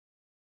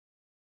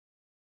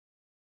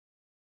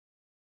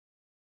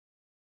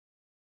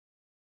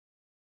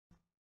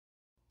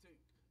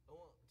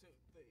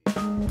Hello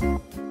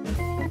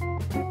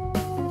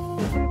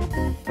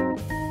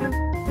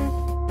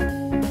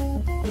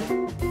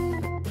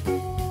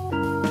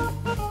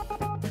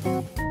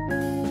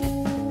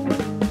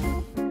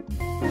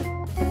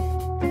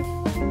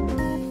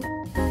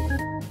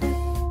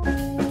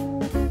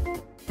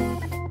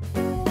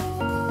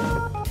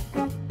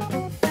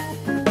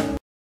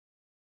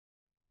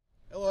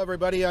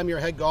everybody, I'm your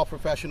head golf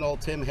professional,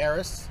 Tim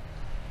Harris.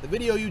 The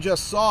video you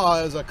just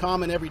saw is a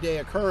common everyday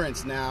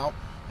occurrence now,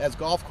 as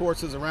golf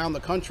courses around the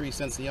country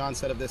since the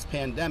onset of this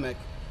pandemic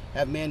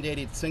have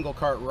mandated single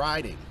cart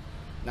riding.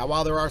 Now,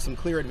 while there are some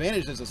clear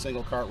advantages of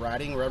single cart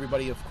riding, where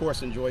everybody of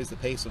course enjoys the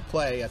pace of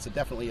play, that's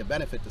definitely a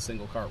benefit to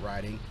single cart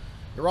riding,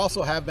 there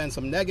also have been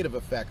some negative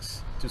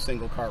effects to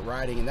single cart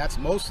riding, and that's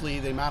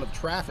mostly the amount of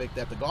traffic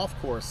that the golf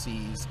course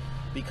sees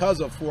because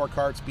of 4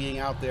 carts being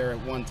out there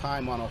at one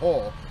time on a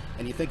hole.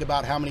 And you think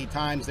about how many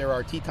times there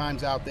are tee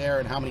times out there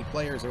and how many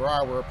players there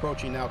are. We're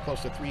approaching now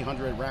close to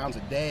 300 rounds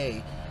a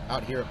day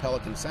out here at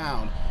Pelican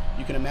Sound.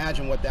 You can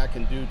imagine what that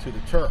can do to the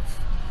turf.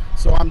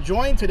 So I'm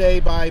joined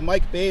today by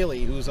Mike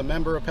Bailey, who's a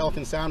member of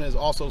Pelican Sound and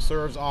also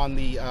serves on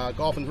the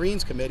Golf and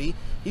Greens Committee.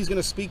 He's going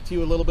to speak to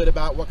you a little bit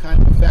about what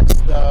kind of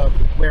effects the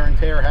wear and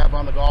tear have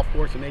on the golf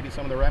course and maybe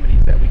some of the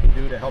remedies that we can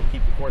do to help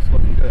keep the course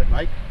looking good.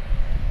 Mike?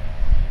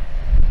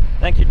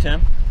 Thank you,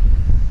 Tim.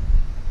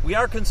 We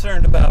are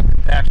concerned about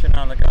compaction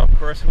on the golf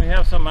course, and we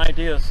have some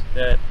ideas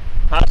that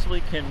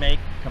possibly can make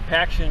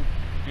compaction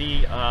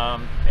be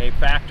a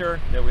factor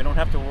that we don't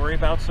have to worry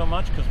about so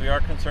much, because we are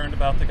concerned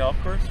about the golf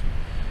course.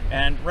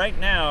 And right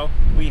now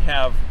we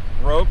have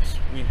ropes,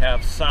 we have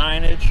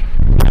signage,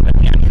 we have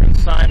an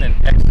entrance sign and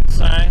exit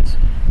signs,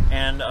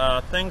 and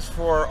things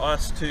for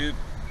us to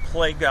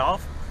play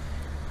golf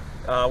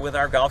with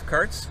our golf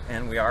carts.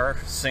 And we are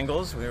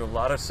singles, we have a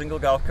lot of single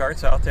golf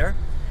carts out there.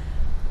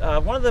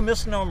 One of the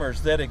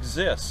misnomers that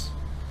exists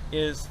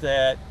is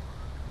that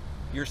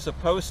you're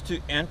supposed to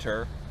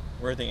enter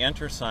where the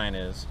enter sign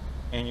is,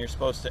 and you're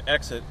supposed to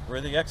exit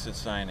where the exit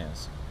sign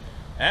is.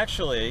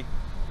 Actually,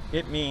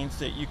 it means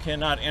that you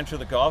cannot enter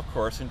the golf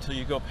course until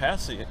you go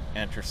past the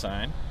enter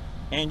sign,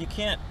 and you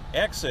can't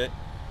exit,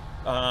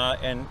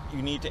 and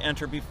you need to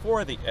enter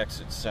before the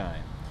exit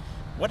sign.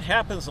 What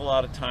happens a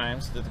lot of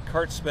times is that the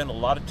carts spend a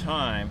lot of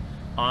time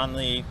on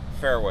the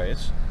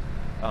fairways,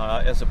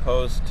 as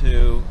opposed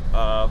to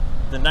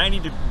the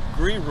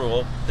 90-degree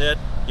rule that,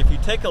 if you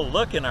take a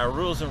look in our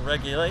rules and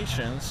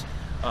regulations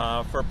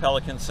for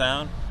Pelican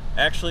Sound,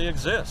 actually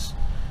exists.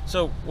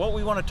 So what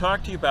we want to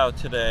talk to you about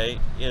today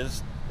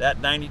is that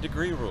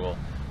 90-degree rule,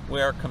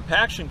 where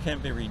compaction can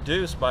be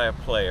reduced by a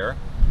player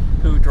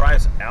who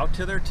drives out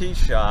to their tee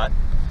shot,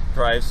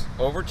 drives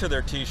over to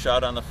their tee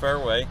shot on the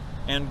fairway,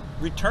 and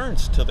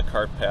returns to the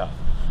cart path.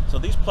 So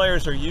these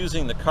players are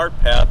using the cart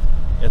path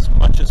as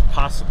much as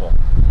possible,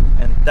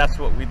 and that's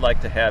what we'd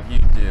like to have you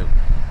do.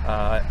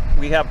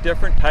 We have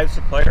different types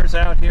of players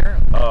out here,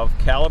 of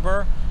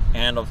caliber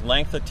and of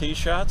length of tee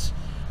shots,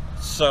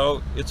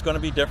 so it's going to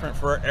be different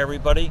for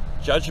everybody.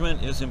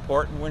 Judgment is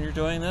important when you're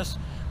doing this,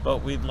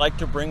 but we'd like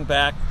to bring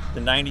back the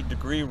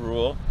 90-degree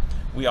rule.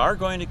 We are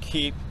going to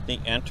keep the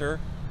enter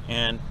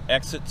and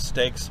exit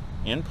stakes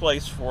in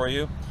place for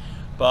you,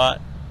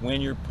 but when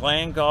you're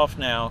playing golf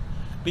now,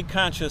 be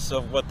conscious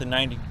of what the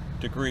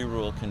 90-degree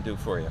rule can do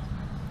for you.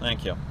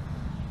 Thank you.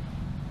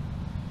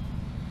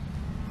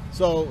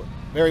 So,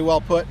 very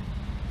well put.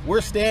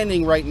 We're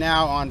standing right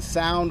now on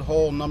sound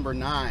hole number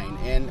 9,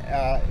 and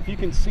if you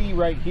can see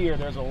right here,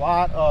 there's a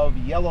lot of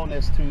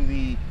yellowness to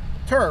the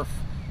turf,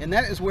 and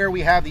that is where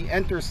we have the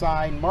enter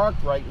sign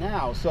marked right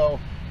now. So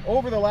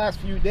over the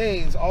last few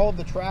days, all of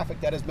the traffic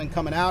that has been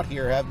coming out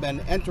here have been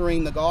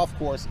entering the golf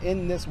course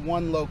in this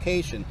one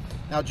location.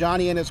 Now,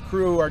 Johnny and his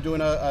crew are doing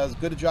as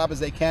good a job as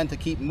they can to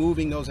keep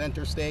moving those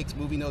enter stakes,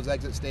 moving those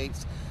exit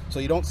stakes,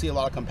 so you don't see a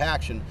lot of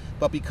compaction.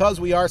 But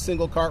because we are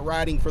single cart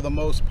riding for the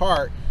most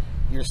part,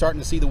 you're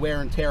starting to see the wear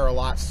and tear a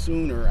lot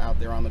sooner out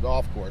there on the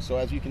golf course. So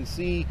as you can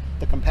see,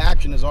 the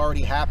compaction is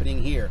already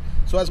happening here.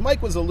 So as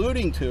Mike was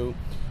alluding to,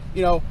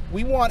 you know,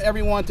 we want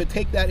everyone to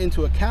take that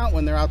into account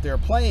when they're out there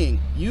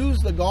playing. Use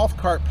the golf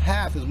cart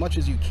path as much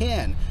as you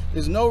can.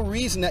 There's no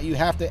reason that you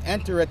have to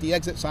enter at the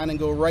exit sign and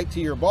go right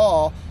to your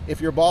ball if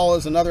your ball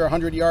is another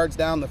 100 yards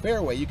down the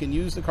fairway. You can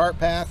use the cart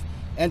path,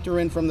 enter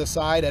in from the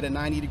side at a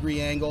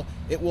 90-degree angle.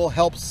 It will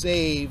help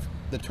save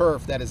the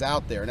turf that is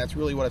out there, and that's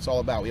really what it's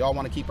all about. We all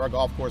want to keep our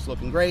golf course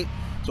looking great,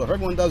 so if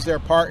everyone does their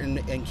part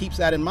and keeps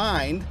that in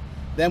mind,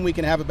 then we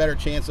can have a better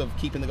chance of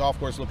keeping the golf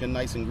course looking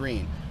nice and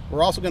green.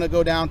 We're also going to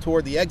go down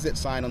toward the exit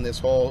sign on this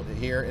hole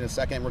here in a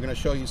second. We're going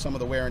to show you some of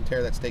the wear and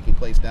tear that's taking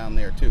place down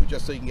there too,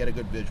 just so you can get a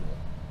good visual.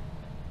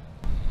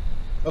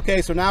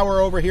 Okay, so now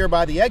we're over here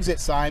by the exit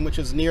sign, which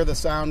is near the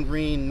sound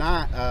green,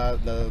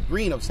 the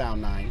green of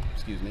sound 9,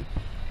 excuse me.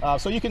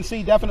 So you can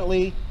see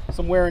definitely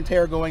some wear and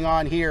tear going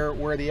on here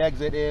where the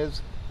exit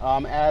is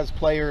as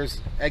players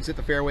exit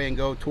the fairway and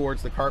go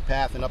towards the cart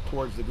path and up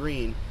towards the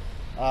green.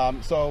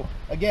 So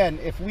again,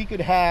 if we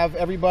could have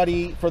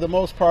everybody, for the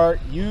most part,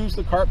 use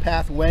the cart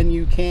path when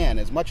you can,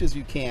 as much as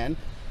you can.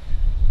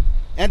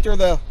 Enter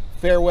the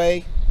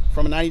fairway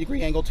from a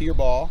 90-degree angle to your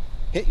ball,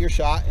 hit your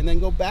shot, and then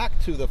go back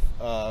to the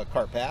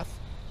cart path,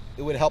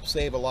 it would help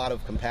save a lot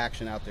of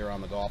compaction out there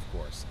on the golf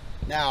course.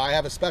 Now, I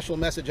have a special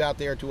message out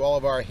there to all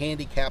of our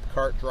handicap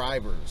cart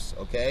drivers,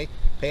 okay?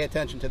 Pay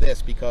attention to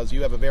this because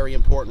you have a very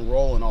important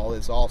role in all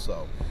this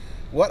also.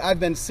 What I've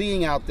been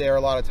seeing out there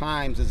a lot of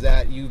times is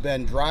that you've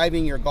been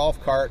driving your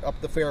golf cart up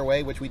the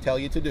fairway, which we tell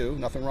you to do,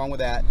 nothing wrong with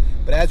that,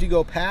 but as you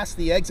go past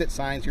the exit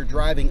signs, you're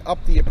driving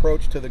up the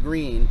approach to the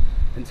green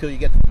until you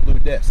get to the blue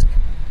disc.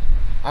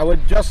 I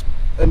would just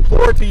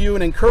implore to you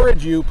and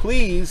encourage you,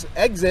 please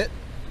exit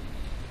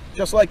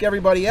just like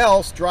everybody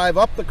else, drive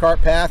up the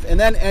cart path, and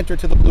then enter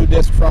to the blue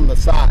disc from the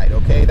side,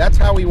 okay? That's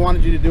how we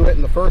wanted you to do it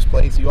in the first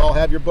place. You all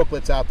have your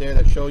booklets out there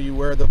that show you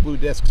where the blue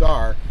discs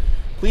are.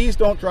 Please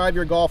don't drive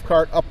your golf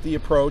cart up the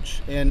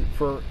approach, and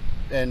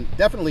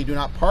definitely do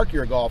not park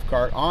your golf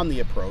cart on the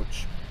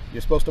approach.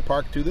 You're supposed to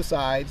park to the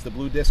sides. The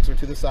blue discs are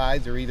to the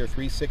sides. They're either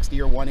 360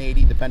 or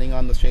 180, depending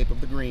on the shape of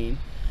the green.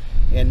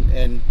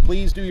 And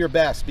please do your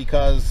best,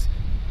 because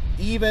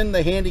even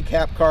the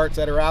handicap carts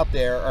that are out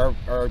there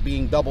are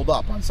being doubled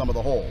up on some of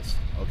the holes,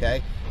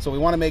 okay? So we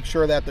want to make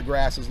sure that the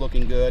grass is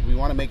looking good. We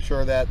want to make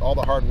sure that all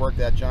the hard work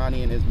that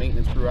Johnny and his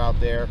maintenance crew out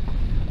there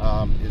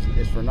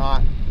is for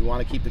naught. We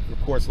want to keep the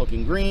course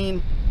looking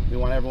green. We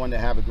want everyone to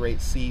have a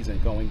great season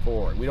going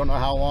forward. We don't know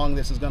how long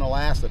this is going to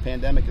last. The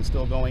pandemic is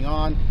still going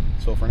on.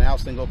 So for now,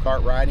 single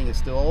cart riding is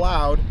still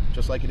allowed,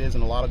 just like it is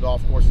in a lot of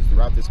golf courses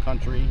throughout this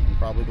country and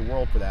probably the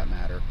world for that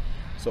matter.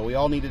 So we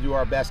all need to do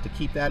our best to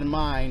keep that in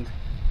mind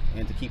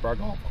and to keep our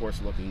golf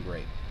course looking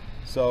great.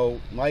 So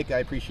Mike, I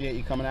appreciate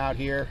you coming out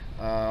here.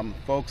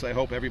 Folks, I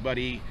hope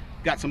everybody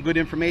got some good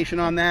information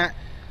on that.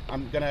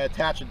 I'm going to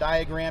attach a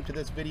diagram to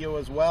this video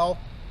as well.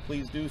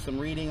 Please do some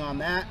reading on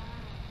that,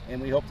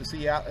 and we hope to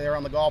see you out there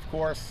on the golf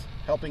course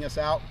helping us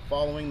out,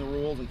 following the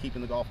rules and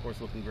keeping the golf course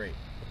looking great.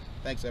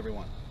 Thanks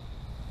everyone.